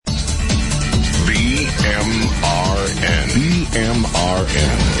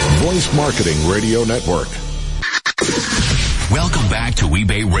BMRN. Voice Marketing Radio Network. Welcome back to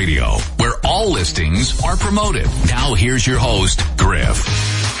eBay Radio, where all listings are promoted. Now here's your host, Griff.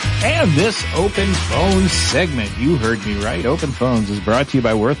 And this open phone segment, you heard me right, Open Phones, is brought to you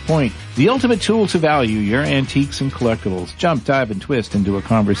by WorthPoint, the ultimate tool to value your antiques and collectibles. Jump, dive, and twist into a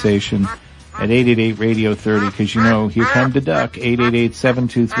conversation at 888-RADIO-30, because you know, here come the duck,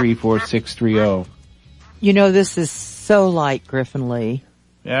 888-723-4630. You know, this is so like Griffin Lee.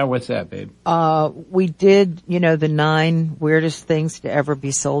 Yeah, what's that, babe? We did, the 9 weirdest things to ever be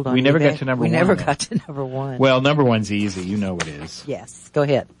sold on eBay. We never got to number 1. We never got to number 1. Well, number 1's easy. You know what it is. Yes. Go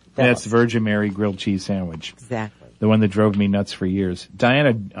ahead. That's Virgin Mary grilled cheese sandwich. Exactly. The one that drove me nuts for years.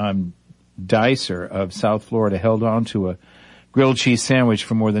 Diana Dicer of South Florida held on to a grilled cheese sandwich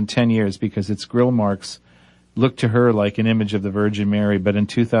for more than 10 years because its grill marks looked to her like an image of the Virgin Mary. But in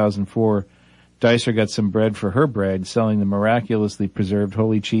 2004, Dicer got some bread for her bread, selling the miraculously preserved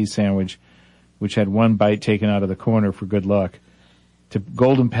holy cheese sandwich, which had one bite taken out of the corner for good luck, to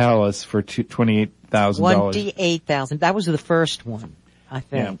Golden Palace for $28,000. $28,000. That was the first one, I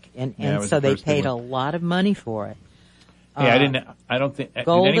think. Yeah. And so they paid a lot of money for it. Yeah, I don't think,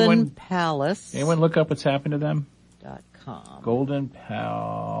 Golden Palace. Anyone look up what's happened to them? .com. Golden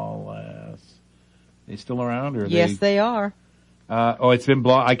Palace. They still around, or yes, they are. It's been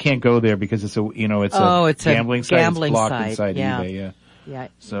blocked. I can't go there because it's a gambling site. It's blocked inside eBay. Yeah.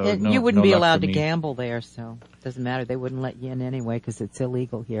 So you wouldn't be allowed to gamble there, so it doesn't matter. They wouldn't let you in anyway because it's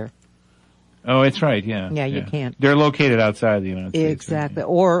illegal here. Oh, it's right. Yeah. Yeah, you can't. They're located outside the United States. Exactly.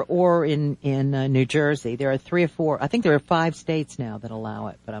 Right? Or in New Jersey. There are 3 or 4. I think there are 5 states now that allow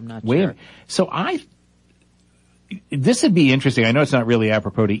it, but I'm not sure. So this would be interesting. I know it's not really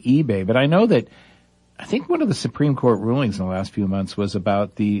apropos to eBay, but I know that I think one of the Supreme Court rulings in the last few months was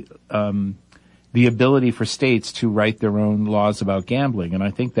about the ability for states to write their own laws about gambling, and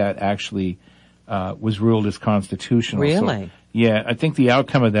I think that actually was ruled as constitutional. Really? So, yeah, I think the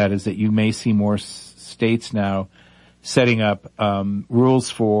outcome of that is that you may see more states now setting up rules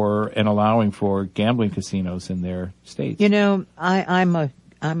for and allowing for gambling casinos in their states. I'm a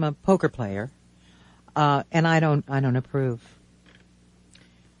poker player, and I don't approve.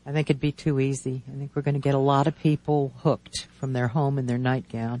 I think it'd be too easy. I think we're going to get a lot of people hooked from their home in their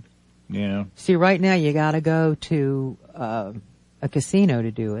nightgown. Yeah. See, right now you got to go to a casino to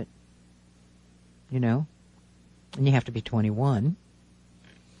do it. And you have to be 21.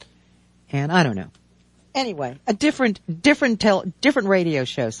 And I don't know. Anyway, a different radio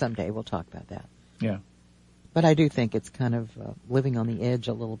show someday. We'll talk about that. Yeah. But I do think it's kind of living on the edge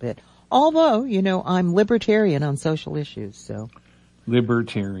a little bit. Although, I'm libertarian on social issues, so.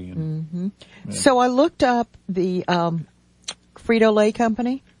 Libertarian. Mm-hmm. Yeah. So I looked up the Frito-Lay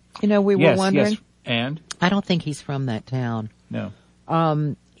company. We were wondering. Yes. And? I don't think he's from that town. No.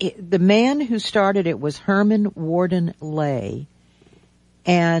 The man who started it was Herman Warden Lay.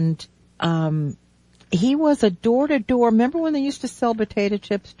 And he was a door-to-door. Remember when they used to sell potato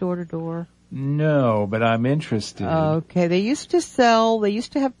chips door-to-door? No, but I'm interested. Okay. They used to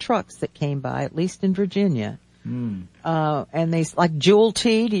have trucks that came by, at least in Virginia. And they, like Jewel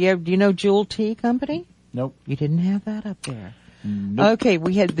Tea. Do you know Jewel Tea Company? Nope. You didn't have that up there. Nope. Okay,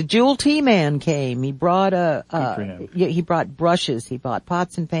 we had the Jewel Tea Man came. He brought he brought brushes, he bought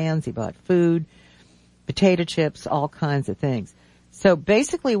pots and pans, he bought food, potato chips, all kinds of things. So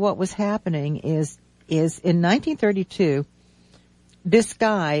basically what was happening is in 1932, this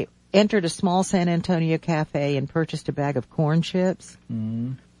guy entered a small San Antonio cafe and purchased a bag of corn chips.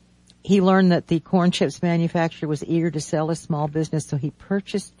 Mm-hmm. He learned that the corn chips manufacturer was eager to sell his small business, so he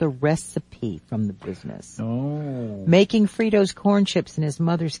purchased the recipe from the business. Oh. Making Fritos corn chips in his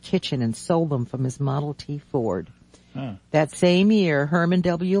mother's kitchen and sold them from his Model T Ford. Huh. That same year, Herman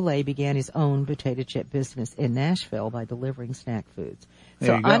W. Lay began his own potato chip business in Nashville by delivering snack foods.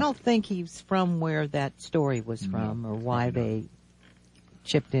 So I don't think he's from where that story was from or why they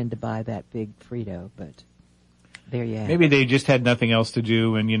chipped in to buy that big Frito, but there you have Maybe it. they just had nothing else to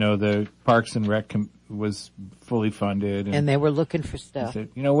do, and the Parks and Rec was fully funded, and they were looking for stuff.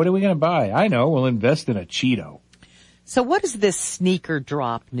 Said, what are we going to buy? I know, we'll invest in a Cheeto. So what is this sneaker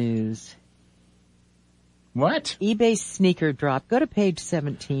drop news? What? eBay sneaker drop. Go to page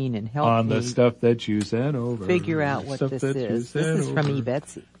 17 and help on me the stuff that you sent over. Figure out what this is. This is from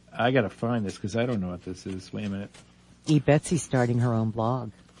eBetsy. I got to find this because I don't know what this is. Wait a minute. eBetsy's starting her own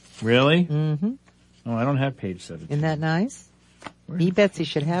blog. Really? Mm-hmm. Oh, I don't have page 17. Isn't that nice? eBetsy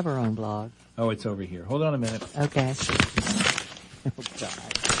should have her own blog. Oh, it's over here. Hold on a minute. Okay. Oh,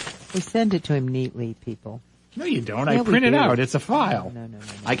 God. We send it to him neatly, people. No, you don't. Yeah, I print it do. out. It's a file. No.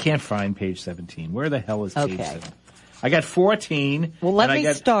 I can't find page 17. Where the hell is page Okay. 17? I got 14. Well, let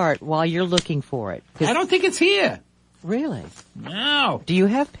me start while you're looking for it. I don't think it's here. Really? No. Do you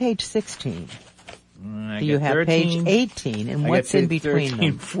have page 16? Do you have 13, page 18? And what's in between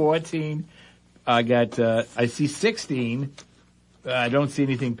 13, them? 14. I got, I see 16. I don't see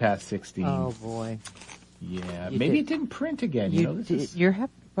anything past 16. Oh, boy. Yeah. Maybe it didn't print again. You're having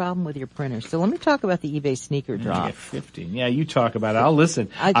a problem with your printer. So let me talk about the eBay sneaker drop. I get 15. Yeah, you talk about it. I'll listen.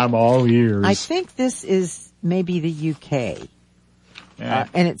 I'm all ears. I think this is maybe the UK.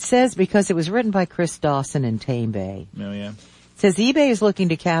 And it says, because it was written by Chris Dawson in Tame Bay. Oh, yeah. It says eBay is looking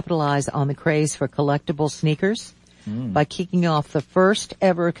to capitalize on the craze for collectible sneakers by kicking off the first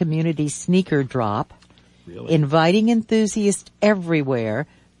ever community sneaker drop, inviting enthusiasts everywhere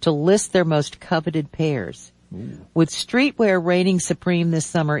to list their most coveted pairs. Ooh. With streetwear reigning supreme this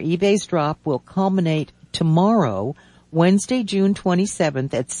summer, eBay's drop will culminate tomorrow, Wednesday, June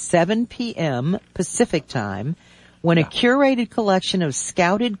 27th at 7 p.m. Pacific time, when a curated collection of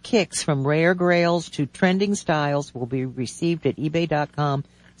scouted kicks from rare grails to trending styles will be received at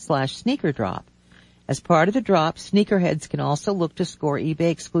ebay.com/sneakerdrop. As part of the drop, sneakerheads can also look to score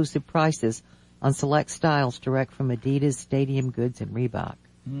eBay exclusive prices on select styles direct from Adidas, Stadium Goods, and Reebok.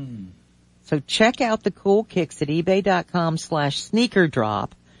 So check out the cool kicks at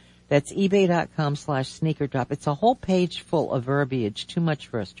ebay.com/sneakerdrop. That's ebay.com/sneakerdrop. It's a whole page full of verbiage, too much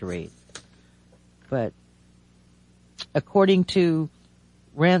for us to read. But according to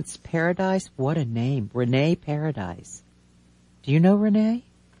Rent's Paradise, what a name. Renee Paradise. Do you know Renee?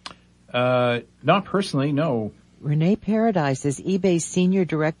 Not personally, no. Renee Paradise is eBay's Senior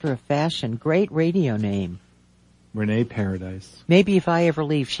Director of Fashion. Great radio name. Renee Paradise. Maybe if I ever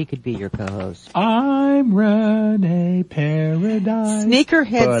leave, she could be your co-host. I'm Renee Paradise.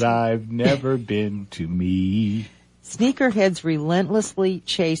 Sneakerheads. But I've never been to me. Sneakerheads relentlessly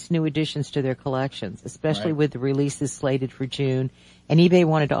chase new additions to their collections, especially with the releases slated for June. And eBay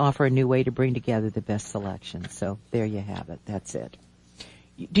wanted to offer a new way to bring together the best selection. So there you have it. That's it.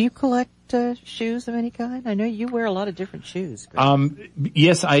 Do you collect shoes of any kind? I know you wear a lot of different shoes.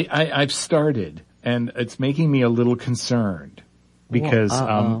 Yes, I've started, and it's making me a little concerned because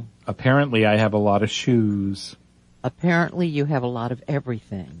apparently I have a lot of shoes. Apparently you have a lot of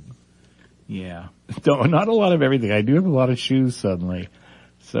everything. Yeah. No, not a lot of everything. I do have a lot of shoes suddenly.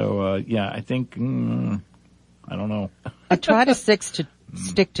 So, I think, I don't know. I try to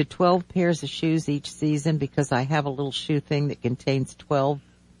stick to 12 pairs of shoes each season because I have a little shoe thing that contains 12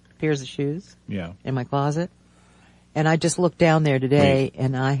 pairs of shoes in my closet. And I just looked down there today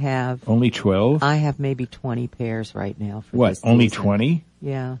and I have... Only 12? I have maybe 20 pairs right now. For what, this only season. 20?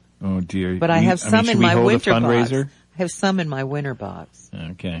 Yeah. Oh dear. But I have some in my winter box. Fundraiser? I have some in my winter box.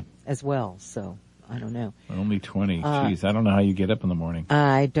 Okay. As well, so I don't know. Only 20. Jeez, I don't know how you get up in the morning.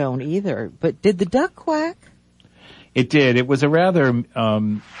 I don't either. But did the duck quack? It did. It was a rather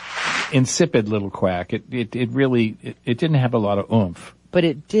insipid little quack. It really didn't have a lot of oomph. But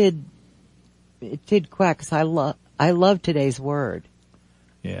it did quack because I love today's word.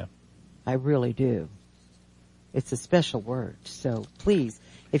 Yeah. I really do. It's a special word. So please,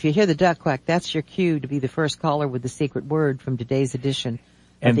 if you hear the duck quack, that's your cue to be the first caller with the secret word from today's edition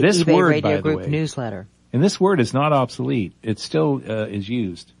of the eBay Radio Group newsletter. And this word is not obsolete. It still is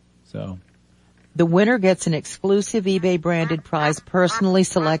used. So the winner gets an exclusive eBay branded prize personally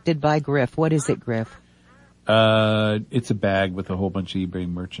selected by Griff. What is it, Griff? It's a bag with a whole bunch of eBay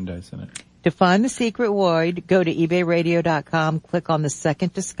merchandise in it. To find the secret word, go to ebayradio.com, click on the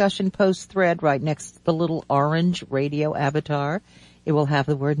second discussion post thread right next to the little orange radio avatar. It will have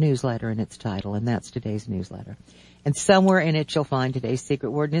the word newsletter in its title, and that's today's newsletter. And somewhere in it you'll find today's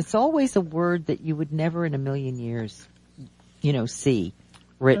secret word, and it's always a word that you would never in a million years, see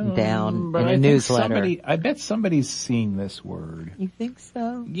written down in a newsletter. I bet somebody's seen this word. You think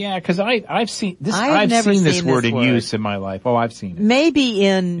so? Yeah, because I've seen this. I've seen this word in use in my life. Oh, I've seen it. Maybe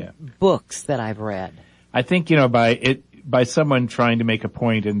in books that I've read. I think by someone trying to make a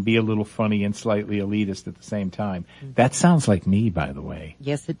point and be a little funny and slightly elitist at the same time. That sounds like me, by the way.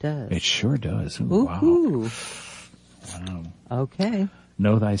 Yes, it does. It sure does. Ooh, wow. Okay.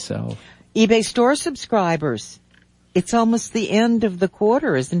 Know thyself. eBay store subscribers. It's almost the end of the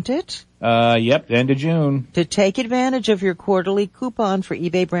quarter, isn't it? Yep, end of June. To take advantage of your quarterly coupon for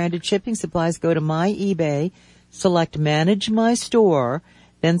eBay branded shipping supplies, go to My eBay, select Manage My Store,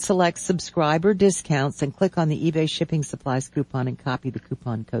 then select Subscriber Discounts and click on the eBay shipping supplies coupon and copy the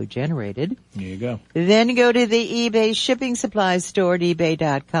coupon code generated. There you go. Then go to the eBay shipping supplies store at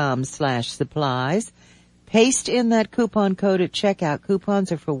ebay.com/supplies. Paste in that coupon code at checkout.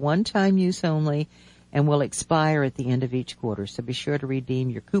 Coupons are for one-time use only. and will expire at the end of each quarter. So be sure to redeem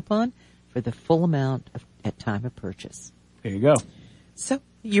your coupon for the full amount at time of purchase. There you go. So,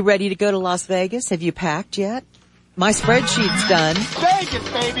 you ready to go to Las Vegas? Have you packed yet? My spreadsheet's done. Vegas,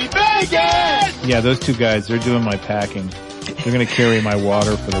 baby, Vegas! Yeah, those two guys, they're doing my packing. They're going to carry my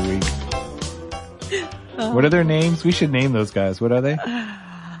water for the week. What are their names? We should name those guys. What are they?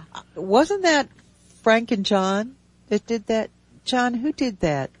 Wasn't that Frank and John that did that? John, who did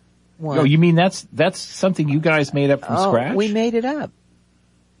that one? Oh, you mean that's something you guys made up from scratch? We made it up.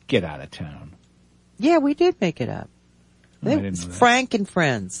 Get out of town. Yeah, we did make it up. I didn't know that. Frank and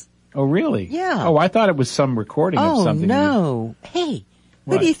Friends. Oh, really? Yeah. Oh, I thought it was some recording of something. Oh, no. Hey,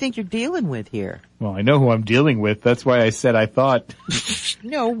 who do you think you're dealing with here? Well, I know who I'm dealing with. That's why I said I thought.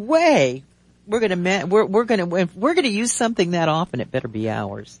 No way. We're gonna use something that often. It better be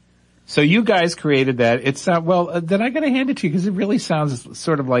ours. So you guys created that. It's then I gotta hand it to you because it really sounds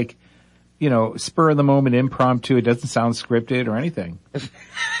sort of like, spur of the moment, impromptu. It doesn't sound scripted or anything. It's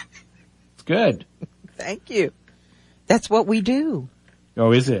good. Thank you. That's what we do.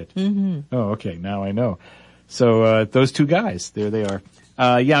 Oh, is it? Mm-hmm. Oh, okay. Now I know. So, those two guys, there they are.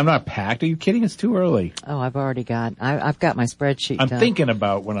 Yeah, I'm not packed. Are you kidding? It's too early. Oh, I've got my spreadsheet done. I'm thinking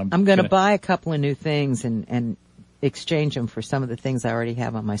about when I'm gonna buy a couple of new things and exchange them for some of the things I already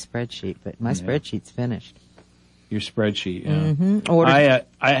have on my spreadsheet, but my spreadsheet's finished. Your spreadsheet, yeah. Mm-hmm.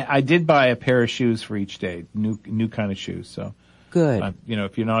 I did buy a pair of shoes for each day, new kind of shoes, so. Good.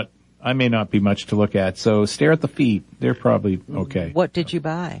 If you're not, I may not be much to look at, so stare at the feet. They're probably okay. What did you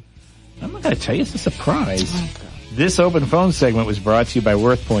buy? I'm not gonna tell you, it's a surprise. This open phone segment was brought to you by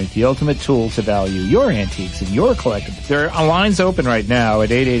WorthPoint, the ultimate tool to value your antiques and your collectibles. There are lines open right now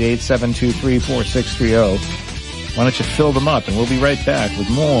at 888-723-4630. Why don't you fill them up, and we'll be right back with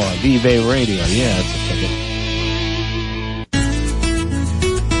more eBay Radio. Yeah, it's a ticket.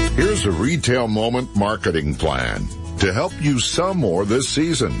 Here's a retail moment marketing plan to help you sell more this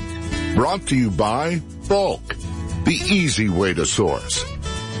season. Brought to you by Bulk, the easy way to source.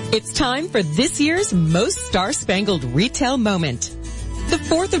 It's time for this year's most star-spangled retail moment. The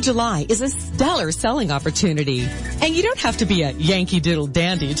 4th of July is a stellar selling opportunity, and you don't have to be a Yankee Doodle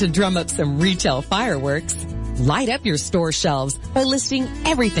dandy to drum up some retail fireworks. Light up your store shelves by listing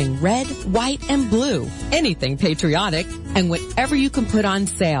everything red, white, and blue, anything patriotic, and whatever you can put on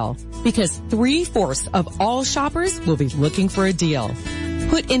sale, because 3/4 of all shoppers will be looking for a deal.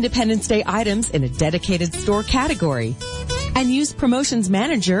 Put Independence Day items in a dedicated store category, and use Promotions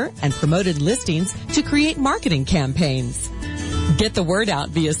Manager and promoted listings to create marketing campaigns. Get the word out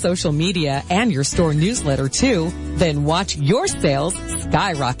via social media and your store newsletter too, then watch your sales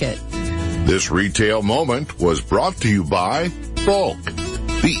skyrocket. This retail moment was brought to you by Bulk,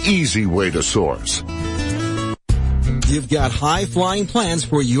 the easy way to source. You've got high-flying plans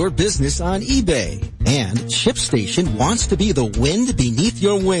for your business on eBay, and ShipStation wants to be the wind beneath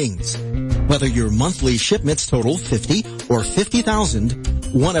your wings. Whether your monthly shipments total 50 or 50,000,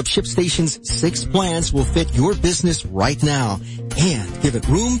 one of ShipStation's 6 plans will fit your business right now and give it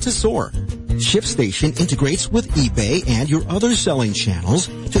room to soar. ShipStation integrates with eBay and your other selling channels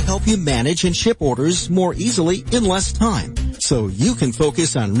to help you manage and ship orders more easily in less time, so you can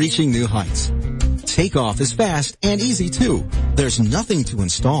focus on reaching new heights. Takeoff is fast and easy too. There's nothing to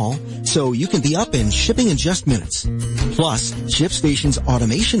install, so you can be up and shipping in just minutes. Plus, ShipStation's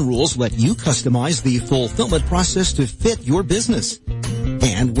automation rules let you customize the fulfillment process to fit your business.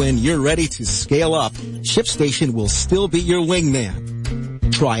 And when you're ready to scale up, ShipStation will still be your wingman.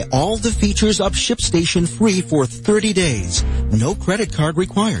 Try all the features of ShipStation free for 30 days. No credit card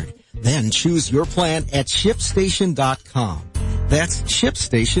required. Then choose your plan at ShipStation.com. That's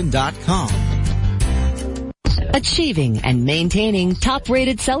ShipStation.com. Achieving and maintaining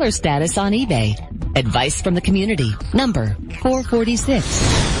top-rated seller status on eBay. Advice from the community. Number 446.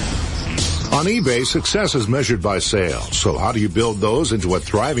 On eBay, success is measured by sales. So how do you build those into a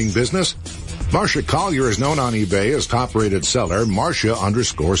thriving business? Marcia Collier is known on eBay as top-rated seller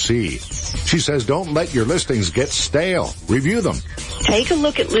Marcia_C. She says don't let your listings get stale. Review them. Take a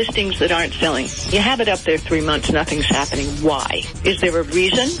look at listings that aren't selling. You have it up there 3 months, nothing's happening. Why? Is there a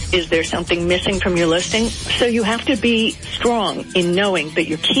reason? Is there something missing from your listing? So you have to be strong in knowing that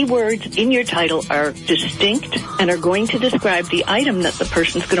your keywords in your title are distinct and are going to describe the item that the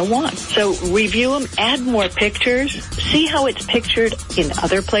person's going to want. So review them, add more pictures, see how it's pictured in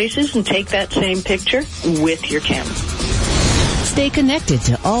other places, and take that same picture with your camera. Stay connected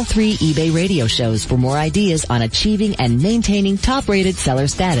to all 3 eBay radio shows for more ideas on achieving and maintaining top-rated seller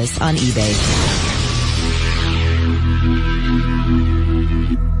status on eBay.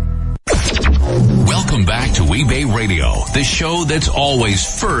 Welcome Welcome back to eBay Radio, the show that's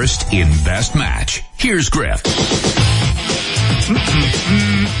always first in best match. Here's Griff. I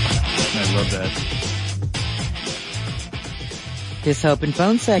love that. This open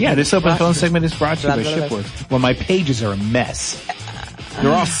phone segment. Yeah, this open phone segment is brought to you by Shipworks. Well, my pages are a mess.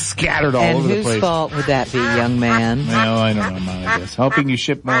 They're all scattered all over the place. And whose fault would that be, young man? Well, I don't know, Mom, I guess. Helping you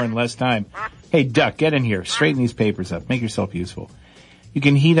ship more in less time. Hey, Duck, get in here. Straighten these papers up. Make yourself useful. You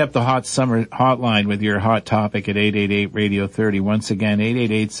can heat up the hot summer hotline with your hot topic at 888-Radio-30. Once again,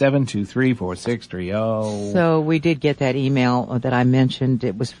 888-723-4630. So we did get that email that I mentioned.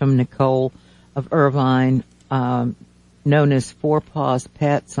 It was from Nicole of Irvine, known as Four Paws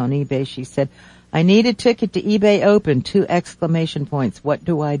Pets on eBay. She said, I need a ticket to eBay Open, 2 exclamation points. What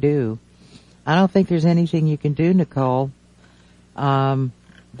do I do? I don't think there's anything you can do, Nicole.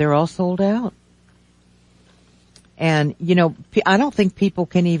 They're all sold out. And, you know, I don't think people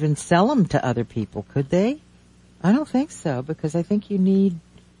can even sell them to other people, could they? I don't think so, because I think you need...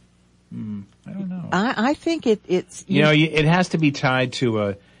 I don't know. I think it's... You know, it has to be tied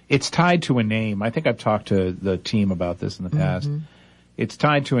to it's tied to a name. I think I've talked to the team about this in the past. Mm-hmm. It's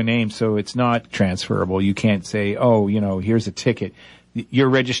tied to a name, so it's not transferable. You can't say, oh, you know, here's a ticket. Your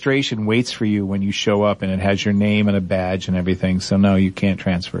registration waits for you when you show up, and it has your name and a badge and everything. So, no, you can't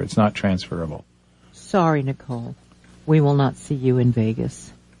transfer. It's not transferable. Sorry, Nicole. We will not see you in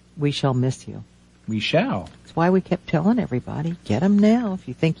Vegas. We shall miss you. We shall. That's why we kept telling everybody, get them now if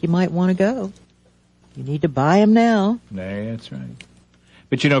you think you might want to go. You need to buy them now. That's right.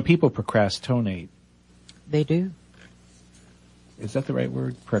 But, you know, people procrastinate. They do. Is that the right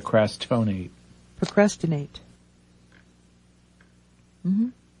word? Procrastinate. Procrastinate. Mm-hmm.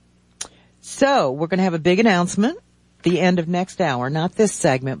 So, we're going to have a big announcement. The end of next hour, not this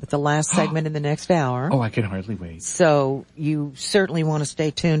segment, but the last segment in the next hour. Oh, I can hardly wait. So you certainly want to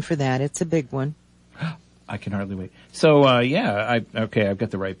stay tuned for that. It's a big one. I can hardly wait. So, I've got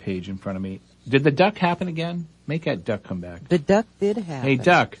the right page in front of me. Did the duck happen again? Make that duck come back. The duck did happen. Hey,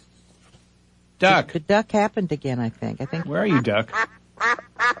 duck. Duck. The duck happened again, I think. Where are you, duck?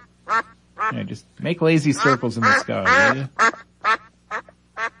 Yeah, just make lazy circles in the sky, will you?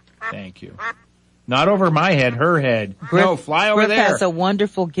 Thank you. Not over my head, her head. No, fly over Griff there. has a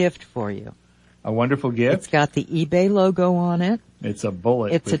wonderful gift for you. A wonderful gift? It's got the eBay logo on it. It's a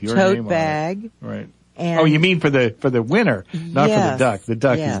bullet it's with a your tote name bag. on it. Right. And oh, you mean for the winner, not yes, for the duck. The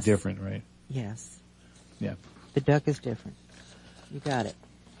duck yes. is different, right? Yes. Yeah. The duck is different. You got it.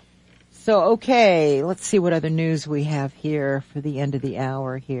 So, okay, let's see what other news we have here for the end of the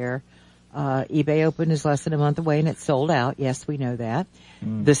hour here. eBay Open is less than a month away and it's sold out. Yes, we know that.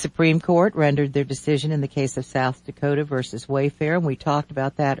 The Supreme Court rendered their decision in the case of South Dakota versus Wayfair, and we talked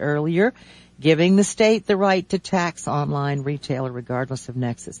about that earlier, giving the state the right to tax online retailer regardless of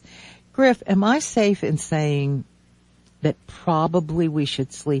nexus. Griff, am I safe in saying that probably we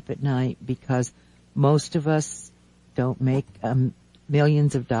should sleep at night because most of us don't make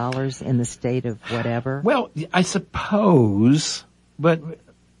millions of dollars in the state of whatever? Well, I suppose, but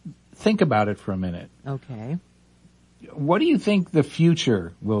think about it for a minute. Okay. What do you think the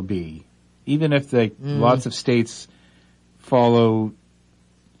future will be? Even if lots of states follow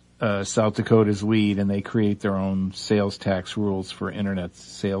South Dakota's lead and they create their own sales tax rules for internet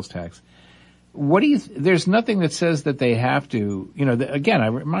sales tax. What do you, there's nothing that says that they have to, you know, again, I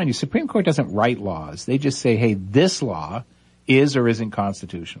remind you, Supreme Court doesn't write laws. They just say, hey, this law is or isn't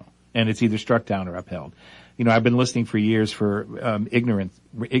constitutional. And it's either struck down or upheld. You know, I've been listening for years for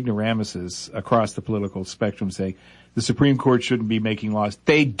ignoramuses across the political spectrum saying the Supreme Court shouldn't be making laws.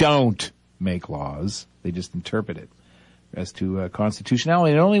 They don't make laws. They just interpret it as to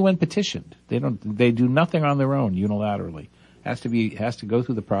constitutionality, and only when petitioned. They do nothing on their own unilaterally. Has to go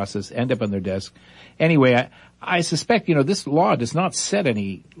through the process, end up on their desk. Anyway, I suspect, you know, this law does not set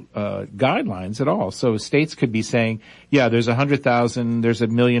any guidelines at all. So states could be saying, yeah, there's 100,000, there's $1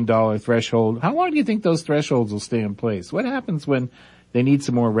 million threshold. How long do you think those thresholds will stay in place? What happens when they need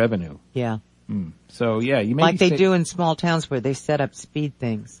some more revenue? Yeah. So yeah, you may like they do in small towns where they set up speed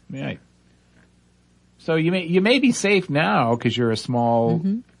things. Right. So you may be safe now because you're a small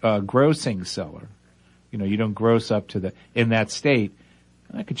grossing seller. You know, you don't gross up to in that state.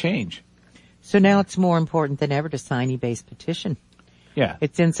 That could change. So now it's more important than ever to sign eBay's petition. Yeah.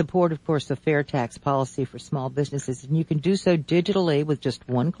 It's in support, of course, of fair tax policy for small businesses, and you can do so digitally with just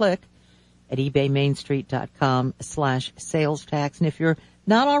one click at ebaymainstreet.com/sales tax. And if you're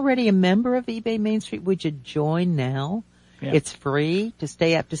not already a member of eBay Main Street, would you join now? Yeah. It's free to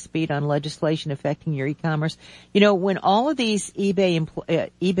stay up to speed on legislation affecting your e-commerce. You know, when all of these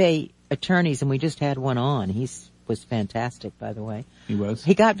eBay attorneys, and we just had one on, he was fantastic, by the way. He was?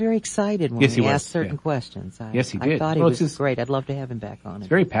 He got very excited when we asked certain questions. Yes, he did. I thought he was great. I'd love to have him back on. He's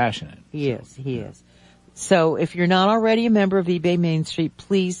very passionate. He is. So if you're not already a member of eBay Main Street,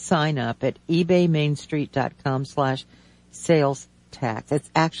 please sign up at ebaymainstreet.com/sales tax. It's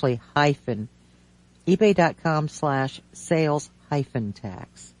actually hyphen.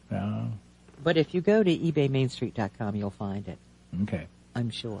 ebay.com/sales-tax. Oh. But if you go to ebaymainstreet.com, you'll find it. Okay. I'm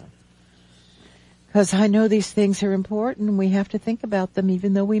sure. Because I know these things are important and we have to think about them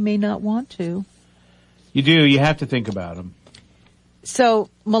even though we may not want to. You do. You have to think about them. So,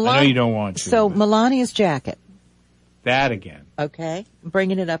 I know you don't want to. So, Melania's jacket. That again. Okay. I'm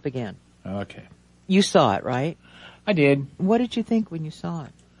bringing it up again. Okay. You saw it, right? I did. What did you think when you saw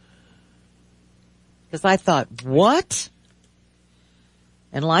it? Because I thought, what?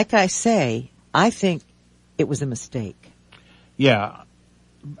 And like I say, I think it was a mistake. Yeah.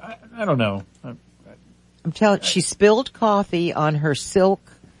 I don't know. I'm telling you, she spilled coffee on her silk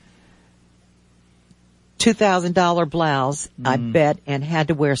 $2,000 blouse, I bet, and had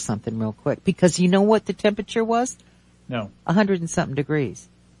to wear something real quick. Because you know what the temperature was? No. 100 and something degrees.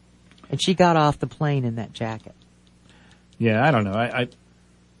 And she got off the plane in that jacket. Yeah, I don't know. I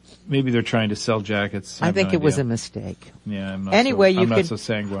maybe they're trying to sell jackets. I think it was a mistake. Yeah, I'm not not so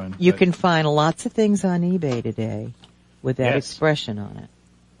sanguine. You can find lots of things on eBay today with that expression on it.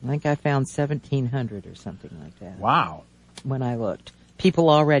 I think I found 1,700 or something like that. Wow. When I looked.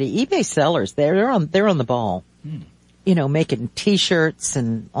 People already, eBay sellers, they're on the ball. You know, making t-shirts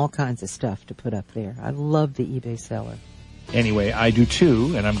and all kinds of stuff to put up there. I love the eBay seller. Anyway, I do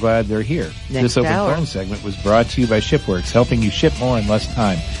too, and I'm glad they're here. Next this open hour. phone segment was brought to you by ShipWorks, helping you ship more in less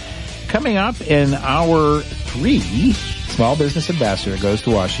time. Coming up in hour 3, Small Business Ambassador goes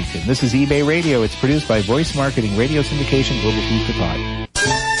to Washington. This is eBay Radio. It's produced by Voice Marketing, Radio Syndication, Global Food for Thought.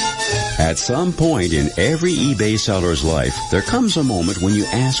 At some point in every eBay seller's life, there comes a moment when you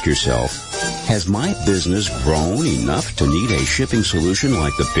ask yourself, has my business grown enough to need a shipping solution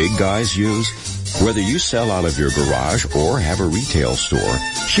like the big guys use? Whether you sell out of your garage or have a retail store,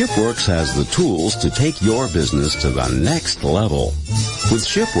 ShipWorks has the tools to take your business to the next level. With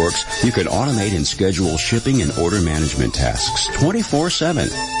ShipWorks, you can automate and schedule shipping and order management tasks 24/7.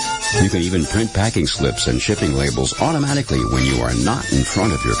 You can even print packing slips and shipping labels automatically when you are not in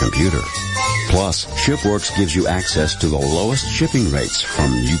front of your computer. Plus, ShipWorks gives you access to the lowest shipping rates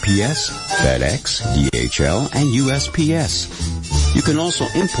from UPS, FedEx, DHL, and USPS. You can also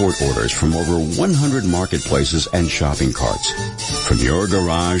import orders from over 100 marketplaces and shopping carts. From your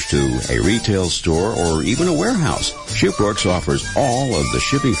garage to a retail store or even a warehouse, ShipWorks offers all of the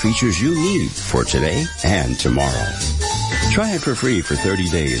shipping features you need for today and tomorrow. Try it for free for 30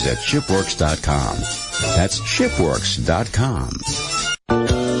 days at shipworks.com. That's shipworks.com.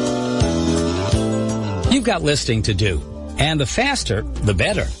 You've got listing to do, and the faster, the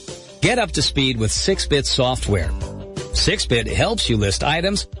better. Get up to speed with 6-Bit software. 6-Bit helps you list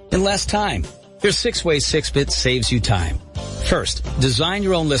items in less time. Here's 6 ways 6-Bit saves you time. First, design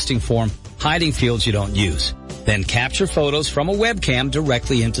your own listing form, hiding fields you don't use. Then capture photos from a webcam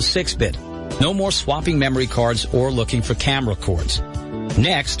directly into 6-Bit. No more swapping memory cards or looking for camera cords.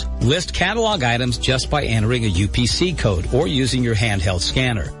 Next, list catalog items just by entering a UPC code or using your handheld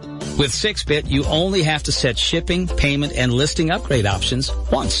scanner. With 6-Bit, you only have to set shipping, payment, and listing upgrade options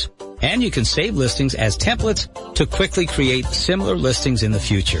once. And you can save listings as templates to quickly create similar listings in the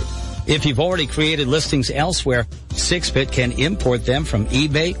future. If you've already created listings elsewhere, 6-Bit can import them from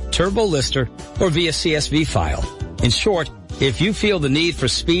eBay, TurboLister, or via CSV file. In short, if you feel the need for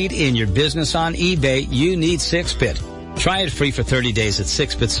speed in your business on eBay, you need 6-Bit. Try it free for 30 days at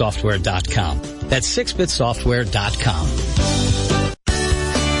 6bitsoftware.com. That's 6bitsoftware.com.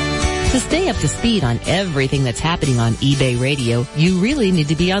 To stay up to speed on everything that's happening on eBay Radio, you really need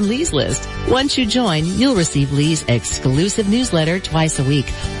to be on Lee's list. Once you join, you'll receive Lee's exclusive newsletter twice a week,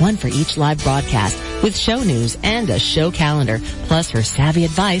 one for each live broadcast, with show news and a show calendar, plus her savvy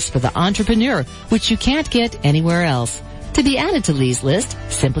advice for the entrepreneur, which you can't get anywhere else. To be added to Lee's list,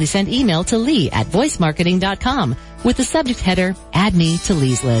 simply send email to lee@voicemarketing.com with the subject header, Add Me to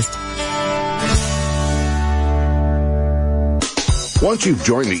Lee's List. Once you've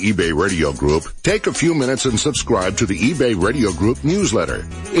joined the eBay Radio Group, take a few minutes and subscribe to the eBay Radio Group newsletter.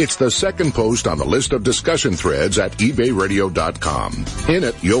 It's the second post on the list of discussion threads at ebayradio.com. In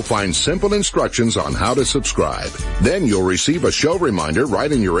it, you'll find simple instructions on how to subscribe. Then you'll receive a show reminder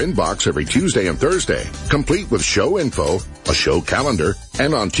right in your inbox every Tuesday and Thursday, complete with show info, a show calendar,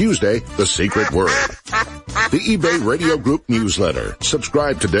 and on Tuesday, the secret word. The eBay Radio Group newsletter.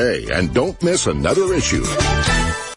 Subscribe today and don't miss another issue.